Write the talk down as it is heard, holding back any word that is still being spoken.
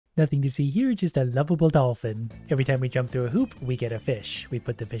Nothing to see here, just a lovable dolphin. Every time we jump through a hoop, we get a fish. We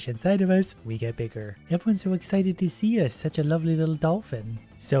put the fish inside of us, we get bigger. Everyone's so excited to see us, such a lovely little dolphin.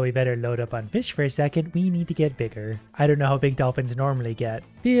 So we better load up on fish for a second, we need to get bigger. I don't know how big dolphins normally get.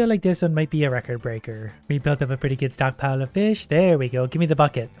 Feel like this one might be a record breaker. We built up a pretty good stockpile of fish. There we go, give me the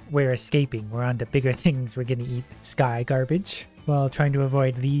bucket. We're escaping, we're on to bigger things. We're gonna eat sky garbage while trying to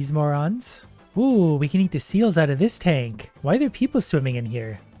avoid these morons. Ooh, we can eat the seals out of this tank. Why are there people swimming in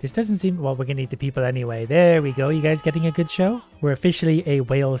here? This doesn't seem... Well, we're gonna eat the people anyway. There we go. You guys getting a good show? We're officially a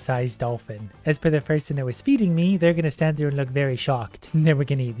whale-sized dolphin. As per the person that was feeding me, they're gonna stand there and look very shocked. And then we're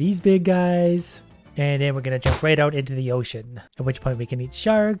gonna eat these big guys. And then we're gonna jump right out into the ocean. At which point we can eat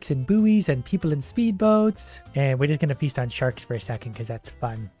sharks and buoys and people in speedboats. And we're just gonna feast on sharks for a second because that's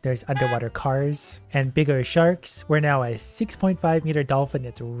fun. There's underwater cars and bigger sharks. We're now a 6.5 meter dolphin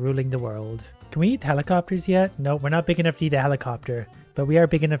that's ruling the world. Can we eat helicopters yet? No, we're not big enough to eat a helicopter, but we are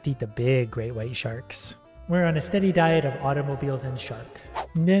big enough to eat the big great white sharks. We're on a steady diet of automobiles and shark.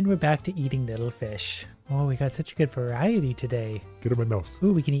 And then we're back to eating little fish. Oh, we got such a good variety today. Get in my mouth.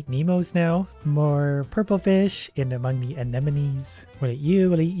 Ooh, we can eat Nemos now. More purple fish in among the anemones. We'll eat you,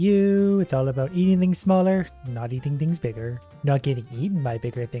 we'll eat you. It's all about eating things smaller, not eating things bigger. Not getting eaten by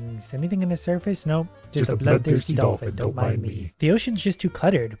bigger things. Anything on the surface? Nope. Just a bloodthirsty dolphin, don't mind me. The ocean's just too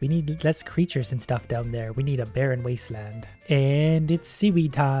cluttered. We need less creatures and stuff down there. We need a barren wasteland. And it's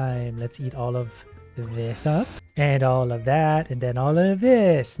seaweed time. Let's eat all of this up. And all of that. And then all of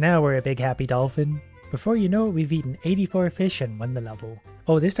this. Now we're a big happy dolphin. Before you know it, we've eaten 84 fish and won the level.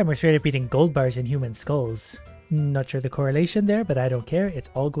 Oh, this time we're straight up eating gold bars and human skulls. Not sure the correlation there, but I don't care. It's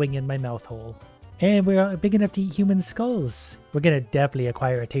all going in my mouth hole. And we're big enough to eat human skulls. We're gonna definitely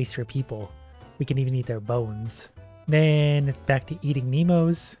acquire a taste for people. We can even eat their bones. Then back to eating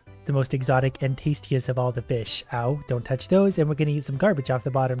Nemos. The most exotic and tastiest of all the fish. Ow, don't touch those. And we're gonna eat some garbage off the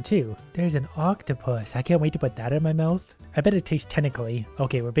bottom too. There's an octopus. I can't wait to put that in my mouth. I bet it tastes tentacly.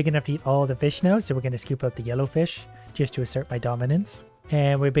 Okay, we're big enough to eat all the fish now, so we're gonna scoop out the yellow fish just to assert my dominance.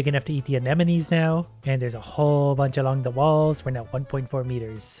 And we're big enough to eat the anemones now. And there's a whole bunch along the walls. We're now 1.4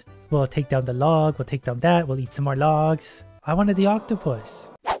 meters. We'll take down the log, we'll take down that, we'll eat some more logs. I wanted the octopus.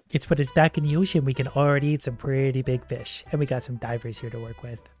 It's put us back in the ocean. We can already eat some pretty big fish. And we got some divers here to work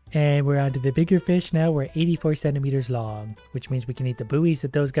with. And we're on to the bigger fish now. We're 84 centimeters long, which means we can eat the buoys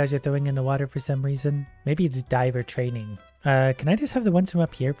that those guys are throwing in the water for some reason. Maybe it's diver training. Can I just have the ones from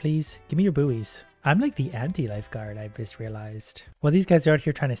up here, please? Give me your buoys. I'm like the anti-lifeguard, I've just realized. While these guys are out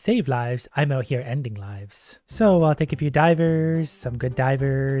here trying to save lives, I'm out here ending lives. So I'll take a few divers, some good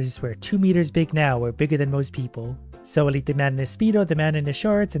divers. We're 2 meters big now. We're bigger than most people. So we'll eat the man in his speedo, the man in his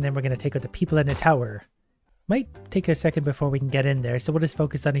shorts, and then we're going to take out the people in the tower. Might take a second before we can get in there, so we'll just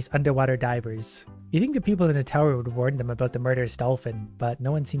focus on these underwater divers. You think the people in the tower would warn them about the murderous dolphin, but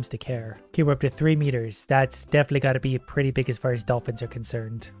no one seems to care. Okay, we're up to 3 meters. That's definitely got to be pretty big as far as dolphins are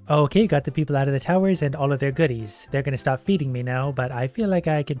concerned. Okay, got the people out of the towers and all of their goodies. They're going to stop feeding me now, but I feel like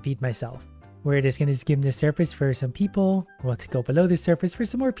I can feed myself. We're just going to skim the surface for some people. We'll go below the surface for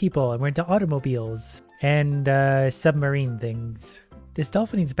some more people, and we're into automobiles and submarine things. This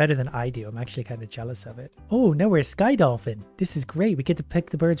dolphin eats better than I do. I'm actually kind of jealous of it. Oh, now we're a sky dolphin. This is great. We get to pick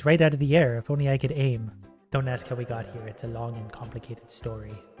the birds right out of the air. If only I could aim. Don't ask how we got here. It's a long and complicated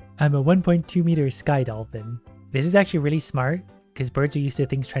story. I'm a 1.2 meter sky dolphin. This is actually really smart because birds are used to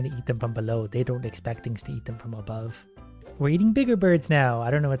things trying to eat them from below. They don't expect things to eat them from above. We're eating bigger birds now.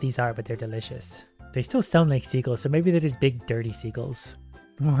 I don't know what these are, but they're delicious. They still sound like seagulls, so maybe they're just big, dirty seagulls.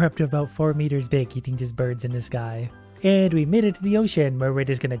 We're up to about 4 meters big, eating just birds in the sky. And we made it to the ocean, where we're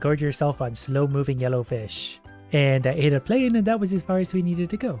just gonna gorge yourself on slow-moving yellow fish. And I ate a plane, and that was as far as we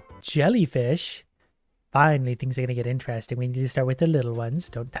needed to go. Jellyfish? Finally, things are gonna get interesting. We need to start with the little ones.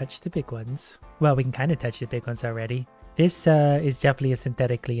 Don't touch the big ones. Well, we can kind of touch the big ones already. This is definitely a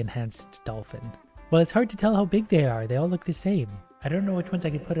synthetically enhanced dolphin. Well, it's hard to tell how big they are. They all look the same. I don't know which ones I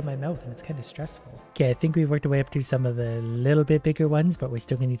could put in my mouth, and it's kind of stressful. Okay, I think we've worked our way up to some of the little bit bigger ones, but we're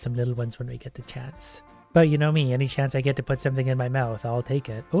still gonna need some little ones when we get the chance. But you know me, any chance I get to put something in my mouth, I'll take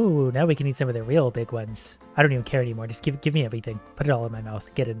it. Oh, now we can eat some of the real big ones. I don't even care anymore. Just give me everything. Put it all in my mouth.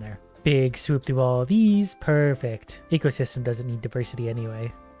 Get in there. Big swoop through all these. Perfect. Ecosystem doesn't need diversity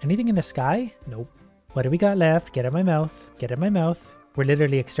anyway. Anything in the sky? Nope. What do we got left? Get in my mouth. Get in my mouth. We're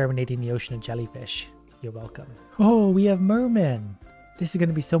literally exterminating the ocean of jellyfish. You're welcome. Oh, we have mermen. This is going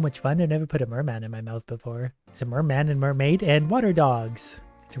to be so much fun. I've never put a merman in my mouth before. It's a merman and mermaid and water dogs.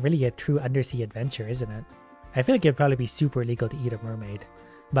 It's really a true undersea adventure, isn't it? I feel like it'd probably be super illegal to eat a mermaid.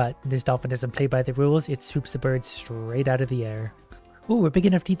 But this dolphin doesn't play by the rules. It swoops the birds straight out of the air. Oh, we're big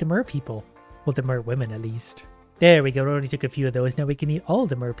enough to eat the mer people. Well, the mer women at least. There we go. It only took a few of those. Now we can eat all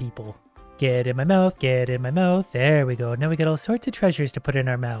the mer people. Get in my mouth, get in my mouth. There we go. Now we got all sorts of treasures to put in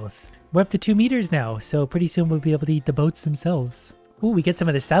our mouth. We're up to 2 meters now, so pretty soon we'll be able to eat the boats themselves. Ooh, we get some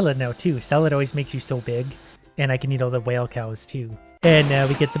of the salad now too. Salad always makes you so big. And I can eat all the whale cows too. And now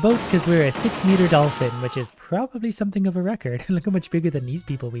we get the boats because we're a 6-meter dolphin, which is probably something of a record. Look how much bigger than these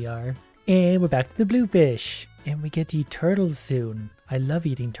people we are. And we're back to the bluefish. And we get to eat turtles soon. I love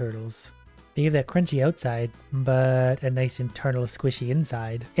eating turtles. They have that crunchy outside, but a nice internal squishy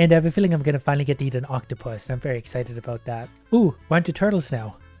inside. And I have a feeling I'm going to finally get to eat an octopus, and I'm very excited about that. Ooh, we're on to turtles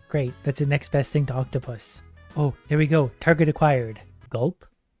now. Great, that's the next best thing to octopus. Oh, there we go. Target acquired. Gulp.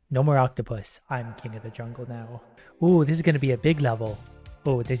 No more octopus. I'm king of the jungle now. Ooh, this is going to be a big level.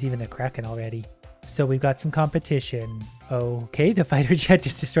 Oh, there's even a kraken already. So we've got some competition. Okay, the fighter jet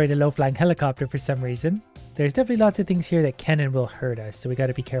just destroyed a low-flying helicopter for some reason. There's definitely lots of things here that can and will hurt us, so we got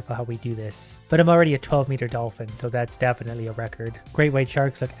to be careful how we do this. But I'm already a 12-meter dolphin, so that's definitely a record. Great white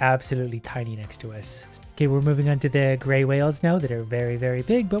sharks look absolutely tiny next to us. Okay, we're moving on to the gray whales now that are very, very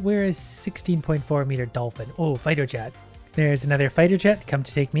big, but we're a 16.4-meter dolphin. Oh, fighter jet. There's another fighter jet come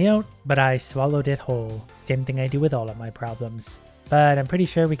to take me out, but I swallowed it whole. Same thing I do with all of my problems. But I'm pretty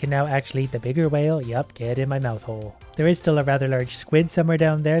sure we can now actually eat the bigger whale. Yup, get in my mouth hole. There is still a rather large squid somewhere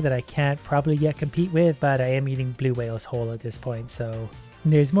down there that I can't probably yet compete with, but I am eating blue whales whole at this point, so...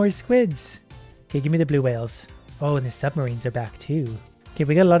 And there's more squids! Okay, give me the blue whales. Oh, and the submarines are back too. Okay,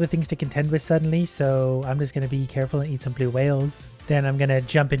 we got a lot of things to contend with suddenly, so I'm just going to be careful and eat some blue whales. Then I'm going to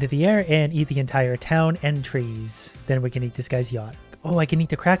jump into the air and eat the entire town and trees. Then we can eat this guy's yacht. Oh, I can eat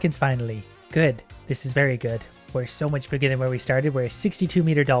the krakens finally. Good. This is very good. We're so much bigger than where we started. We're a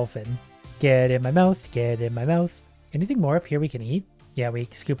 62-meter dolphin. Get in my mouth, get in my mouth. Anything more up here we can eat? Yeah, we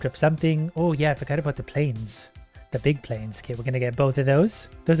scooped up something. Oh yeah, I forgot about the planes. The big planes. Okay, we're gonna get both of those.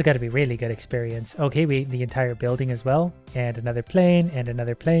 Those have got to be really good experience. Okay, we ate the entire building as well. And another plane, and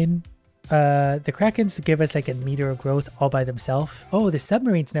another plane. The krakens give us like a meter of growth all by themselves. Oh, the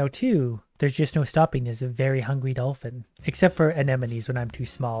submarines now too. There's just no stopping this very hungry dolphin. Except for anemones when I'm too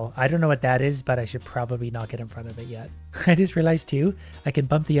small. I don't know what that is, but I should probably not get in front of it yet. I just realized too, I can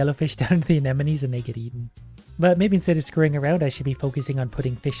bump the yellowfish down to the anemones and they get eaten. But maybe instead of screwing around, I should be focusing on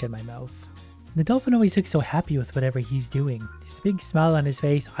putting fish in my mouth. The dolphin always looks so happy with whatever he's doing. There's a big smile on his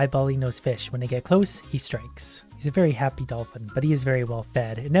face, eyeballing those fish. When they get close, he strikes. He's a very happy dolphin, but he is very well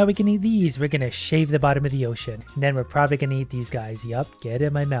fed. And now we can eat these. We're gonna shave the bottom of the ocean. And then we're probably gonna eat these guys. Yup, get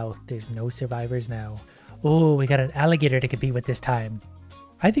in my mouth. There's no survivors now. Oh, we got an alligator to compete with this time.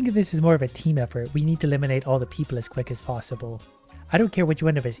 I think this is more of a team effort. We need to eliminate all the people as quick as possible. I don't care which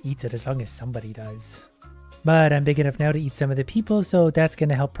one of us eats it as long as somebody does. But I'm big enough now to eat some of the people, so that's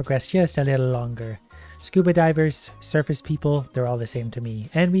gonna help progress just a little longer. Scuba divers, surface people, they're all the same to me.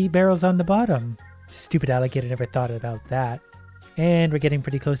 And we eat barrels on the bottom. Stupid alligator never thought about that. And we're getting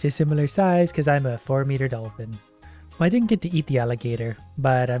pretty close to a similar size because I'm a 4-meter dolphin. Well, I didn't get to eat the alligator,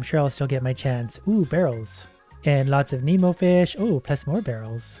 but I'm sure I'll still get my chance. Ooh, barrels. And lots of Nemo fish. Oh, plus more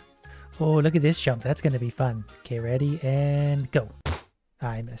barrels. Oh, look at this jump. That's going to be fun. Okay, ready? And go.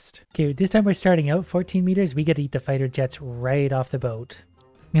 I missed. Okay, this time we're starting out 14 meters. We get to eat the fighter jets right off the boat.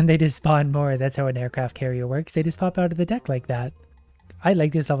 And they just spawn more. That's how an aircraft carrier works. They just pop out of the deck like that. I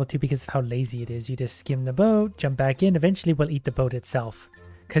like this level too because of how lazy it is. You just skim the boat, jump back in. Eventually we'll eat the boat itself.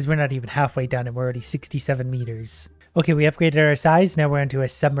 Because we're not even halfway down and we're already 67 meters. Okay, we upgraded our size. Now we're into a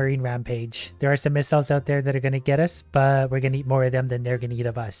submarine rampage. There are some missiles out there that are going to get us, but we're going to eat more of them than they're going to eat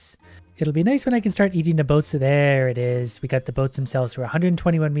of us. It'll be nice when I can start eating the boats. So there it is. We got the boats themselves. We're a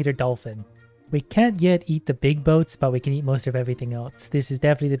 121-meter dolphin. We can't yet eat the big boats, but we can eat most of everything else. This is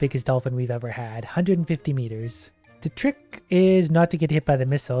definitely the biggest dolphin we've ever had. 150 meters. The trick is not to get hit by the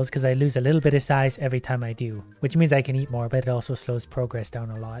missiles because I lose a little bit of size every time I do, which means I can eat more, but it also slows progress down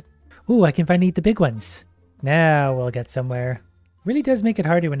a lot. Ooh, I can finally eat the big ones. Now we'll get somewhere. Really does make it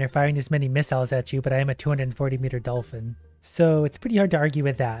harder when they're firing this many missiles at you, but I am a 240-meter dolphin, so it's pretty hard to argue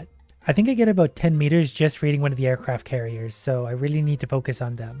with that. I think I get about 10 meters just for eating one of the aircraft carriers, so I really need to focus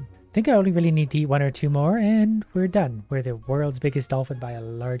on them. I think I only really need to eat 1 or 2 more, and we're done. We're the world's biggest dolphin by a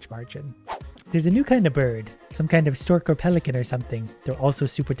large margin. There's a new kind of bird, some kind of stork or pelican or something. They're also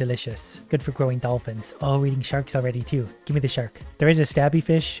super delicious. Good for growing dolphins. Oh, we're eating sharks already too. Give me the shark. There is a stabby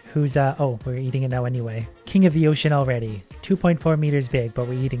fish who's, oh, we're eating it now anyway. King of the ocean already. 2.4 meters big, but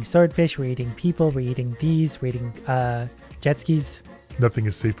we're eating swordfish, we're eating people, we're eating these, we're eating, jet skis. Nothing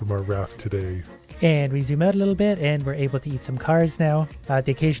is safe from our wrath today. And we zoom out a little bit and we're able to eat some cars now.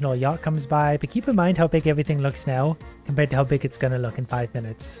 The occasional yacht comes by, but keep in mind how big everything looks now compared to how big it's gonna look in 5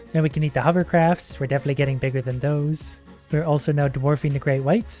 minutes. Now we can eat the hovercrafts. We're definitely getting bigger than those. We're also now dwarfing the great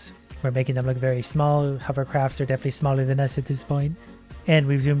whites. We're making them look very small. Hovercrafts are definitely smaller than us at this point. And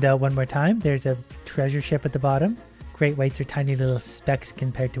we've zoomed out one more time. There's a treasure ship at the bottom. Great whites are tiny little specks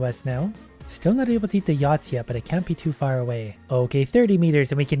compared to us now. Still not able to eat the yachts yet, but it can't be too far away. Okay, 30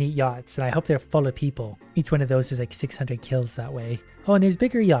 meters and we can eat yachts, and I hope they're full of people. Each one of those is like 600 kills that way. Oh, and there's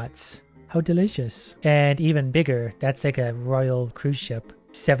bigger yachts. How delicious. And even bigger, that's like a royal cruise ship.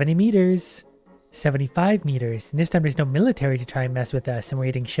 70 meters. 75 meters. And this time there's no military to try and mess with us, and we're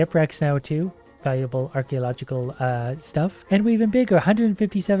eating shipwrecks now too. Valuable archaeological stuff. And we're even bigger,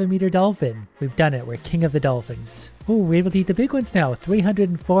 157 meter dolphin. We've done it. We're king of the dolphins. Oh, we're able to eat the big ones now. 300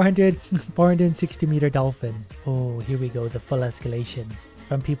 and 400, 460 meter dolphin. Oh, here we go. The full escalation.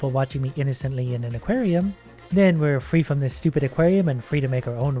 From people watching me innocently in an aquarium. Then we're free from this stupid aquarium and free to make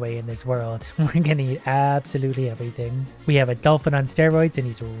our own way in this world. We're gonna eat absolutely everything. We have a dolphin on steroids and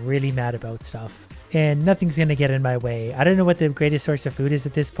he's really mad about stuff. And nothing's gonna get in my way. I don't know what the greatest source of food is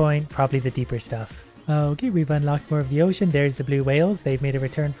at this point. Probably the deeper stuff. Okay, we've unlocked more of the ocean. There's the blue whales. They've made a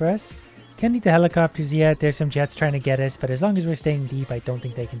return for us. Can't eat the helicopters yet. There's some jets trying to get us, but as long as we're staying deep, I don't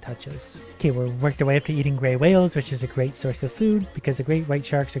think they can touch us. Okay, we're worked our way up to eating gray whales, which is a great source of food because the great white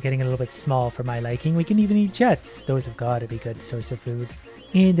sharks are getting a little bit small for my liking. We can even eat jets. Those have got to be good source of food.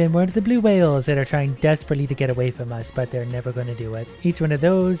 And then we're into the blue whales that are trying desperately to get away from us, but they're never going to do it. Each one of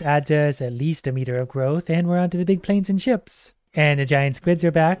those adds us at least a meter of growth, and we're onto the big planes and ships. And the giant squids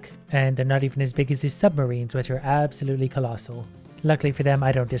are back, and they're not even as big as the submarines, which are absolutely colossal. Luckily for them,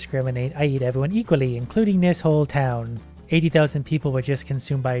 I don't discriminate. I eat everyone equally, including this whole town. 80,000 people were just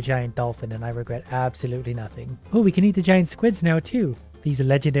consumed by a giant dolphin, and I regret absolutely nothing. Oh, we can eat the giant squids now too. These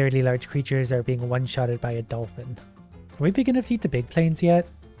legendarily large creatures are being one-shotted by a dolphin. Are we big enough to eat the big planes yet?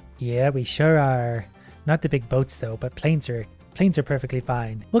 Yeah, we sure are. Not the big boats though, but planes are perfectly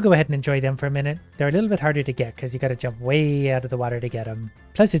fine. We'll go ahead and enjoy them for a minute. They're a little bit harder to get because you gotta jump way out of the water to get them.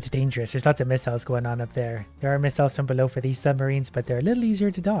 Plus it's dangerous. There's lots of missiles going on up there. There are missiles from below for these submarines, but they're a little easier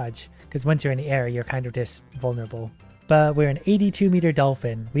to dodge because once you're in the air, you're kind of just vulnerable. But we're an 82 meter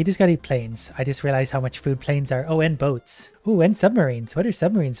dolphin. We just gotta eat planes. I just realized how much food planes are. Oh, and boats. Oh, and submarines. What are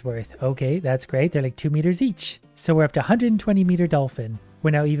submarines worth? Okay, that's great. They're like 2 meters each. So we're up to 120 meter dolphin.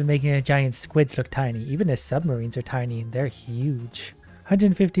 We're now even making the giant squids look tiny. Even the submarines are tiny and they're huge.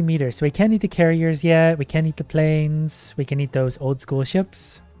 150 meters. So we can't eat the carriers yet. We can't eat the planes. We can eat those old school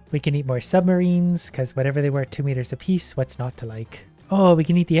ships. We can eat more submarines because whatever they were, 2 meters apiece, what's not to like? Oh, we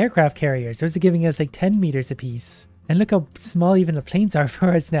can eat the aircraft carriers. Those are giving us like 10 meters apiece. And look how small even the planes are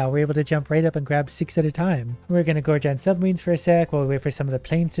for us now. We're able to jump right up and grab 6 at a time. We're going to gorge on submarines for a sec while we wait for some of the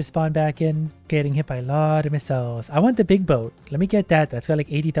planes to spawn back in. Getting hit by a lot of missiles. I want the big boat. Let me get that. That's got like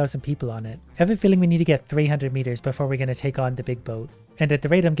 80,000 people on it. I have a feeling we need to get 300 meters before we're going to take on the big boat. And at the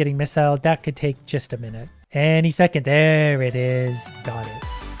rate I'm getting missiled, that could take just a minute. Any second. There it is. Got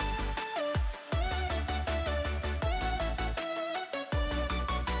it.